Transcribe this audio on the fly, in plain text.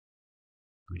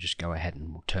we'll just go ahead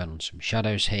and we'll turn on some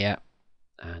shadows here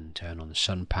and turn on the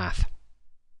Sunpath,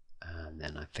 and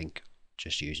then I think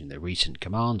just using the recent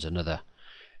commands, another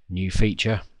new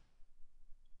feature,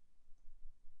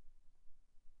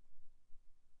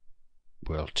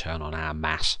 we'll turn on our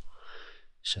mass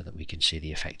so that we can see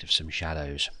the effect of some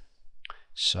shadows.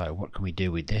 So what can we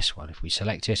do with this? Well, if we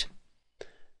select it,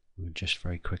 we'll just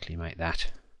very quickly make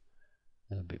that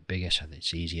a little bit bigger so that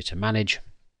it's easier to manage.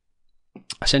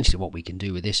 Essentially what we can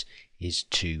do with this is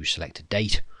to select a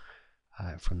date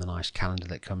from the nice calendar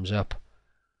that comes up.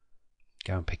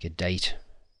 Go and pick a date,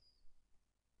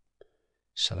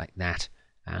 select that,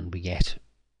 and we get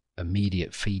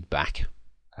immediate feedback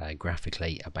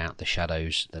graphically about the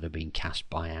shadows that are being cast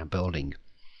by our building.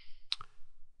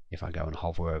 If I go and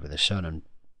hover over the sun and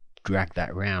drag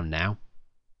that around now,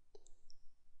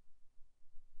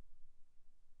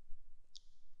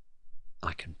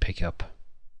 I can pick up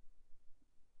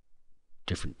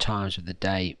different times of the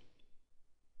day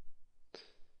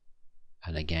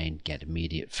and again get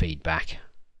immediate feedback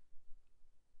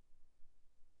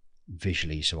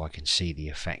visually, so I can see the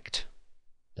effect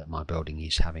that my building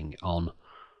is having on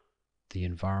the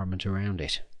environment around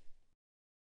it.